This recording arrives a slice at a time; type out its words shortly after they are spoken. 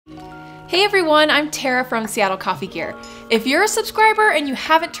Hey everyone, I'm Tara from Seattle Coffee Gear. If you're a subscriber and you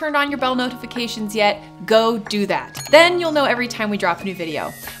haven't turned on your bell notifications yet, go do that. Then you'll know every time we drop a new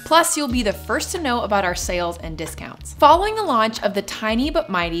video. Plus, you'll be the first to know about our sales and discounts. Following the launch of the tiny but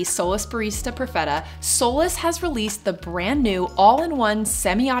mighty Solis Barista Perfetta, Solis has released the brand new all-in-one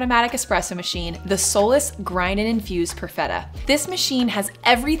semi-automatic espresso machine, the Solis Grind and Infuse Perfetta. This machine has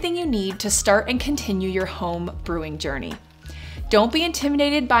everything you need to start and continue your home brewing journey. Don't be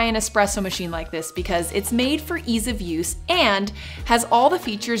intimidated by an espresso machine like this because it's made for ease of use and has all the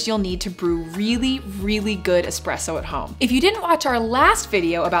features you'll need to brew really good espresso at home. If you didn't watch our last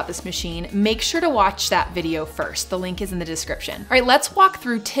video about this machine, make sure to watch that video first. The link is in the description. All right, let's walk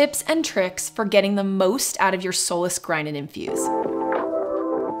through tips and tricks for getting the most out of your Solis Grind and Infuse.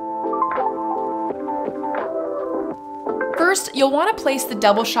 First, you'll want to place the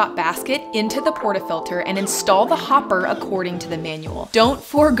double shot basket into the portafilter and install the hopper according to the manual. Don't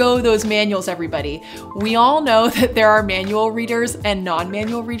forego those manuals, everybody. We all know that there are manual readers and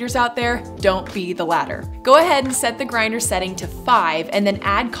non-manual readers out there. Don't be the latter. Go ahead and set the grinder setting to 5 and then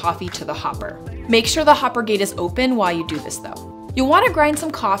add coffee to the hopper. Make sure the hopper gate is open while you do this though. You'll want to grind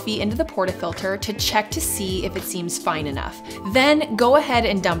some coffee into the portafilter to check to see if it seems fine enough. Then go ahead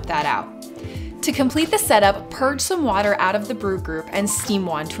and dump that out. To complete the setup, purge some water out of the brew group and steam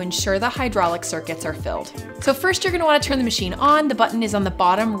one to ensure the hydraulic circuits are filled. So first you're going to want to turn the machine on. The button is on the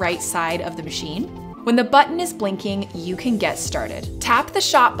bottom right side of the machine. When the button is blinking, you can get started. Tap the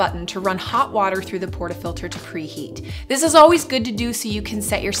shot button to run hot water through the portafilter to preheat. This is always good to do so you can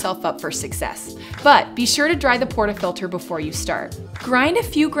set yourself up for success. But be sure to dry the portafilter before you start. Grind a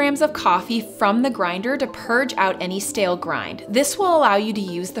few grams of coffee from the grinder to purge out any stale grind. This will allow you to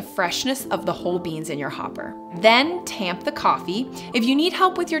use the freshness of the whole beans in your hopper. Then tamp the coffee. If you need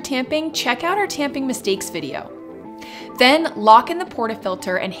help with your tamping, check out our tamping mistakes video. Then lock in the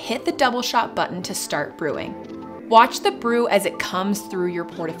portafilter and hit the double shot button to start brewing. Watch the brew as it comes through your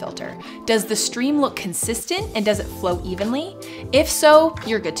portafilter. Does the stream look consistent and does it flow evenly? If so,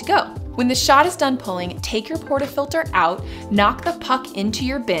 you're good to go. When the shot is done pulling, take your portafilter out, knock the puck into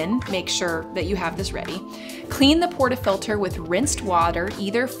your bin, make sure that you have this ready. Clean the portafilter with rinsed water,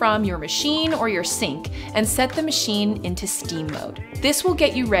 either from your machine or your sink, and set the machine into steam mode. This will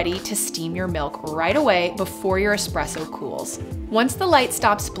get you ready to steam your milk right away before your espresso cools. Once the light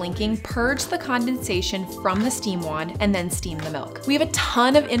stops blinking, purge the condensation from the steam wand and then steam the milk. We have a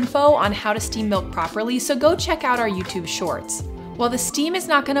ton of info on how to steam milk properly, so go check out our YouTube shorts. While the steam is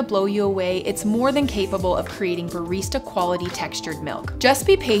not going to blow you away, it's more than capable of creating barista quality textured milk. Just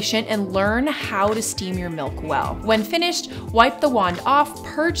be patient and learn how to steam your milk well. When finished, wipe the wand off,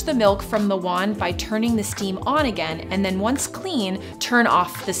 purge the milk from the wand by turning the steam on again, and then once clean, turn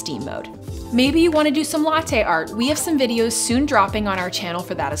off the steam mode. Maybe you want to do some latte art. We have some videos soon dropping on our channel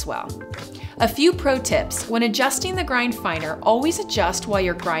for that as well. A few pro tips. When adjusting the grind finer, always adjust while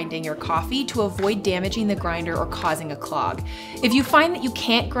you're grinding your coffee to avoid damaging the grinder or causing a clog. If you find that you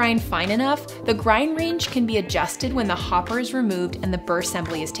can't grind fine enough, the grind range can be adjusted when the hopper is removed and the burr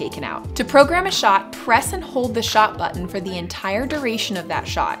assembly is taken out. To program a shot, press and hold the shot button for the entire duration of that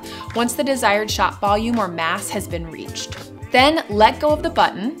shot, once the desired shot volume or mass has been reached. Then let go of the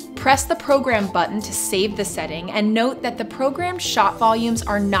button, press the program button to save the setting, and note that the programmed shot volumes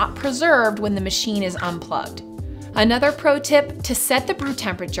are not preserved when the machine is unplugged. Another pro tip, to set the brew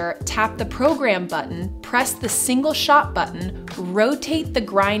temperature, tap the program button, press the single shot button, rotate the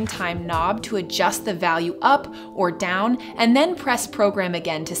grind time knob to adjust the value up or down, and then press program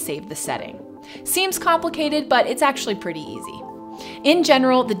again to save the setting. Seems complicated, but it's actually pretty easy. In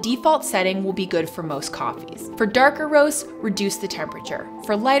general, the default setting will be good for most coffees. For darker roasts, reduce the temperature.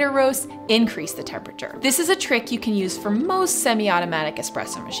 For lighter roasts, increase the temperature. This is a trick you can use for most semi-automatic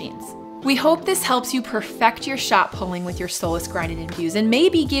espresso machines. We hope this helps you perfect your shot pulling with your Solis Grind and Infuse and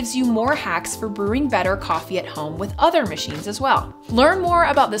maybe gives you more hacks for brewing better coffee at home with other machines as well. Learn more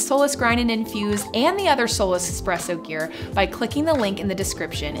about the Solis Grind and Infuse and the other Solis espresso gear by clicking the link in the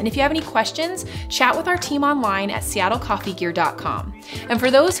description. And if you have any questions, chat with our team online at seattlecoffeegear.com. And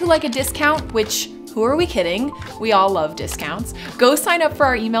for those who like a discount, which who are we kidding? We all love discounts. Go sign up for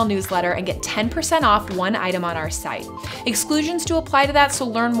our email newsletter and get 10% off one item on our site. Exclusions do apply to that, so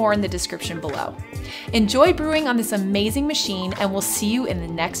learn more in the description below. Enjoy brewing on this amazing machine, and we'll see you in the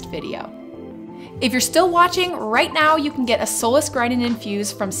next video. If you're still watching, right now you can get a Solis Grind and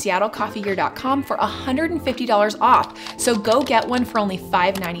Infuse from seattlecoffeegear.com for $150 off, so go get one for only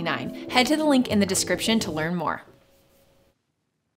 $5.99. Head to the link in the description to learn more.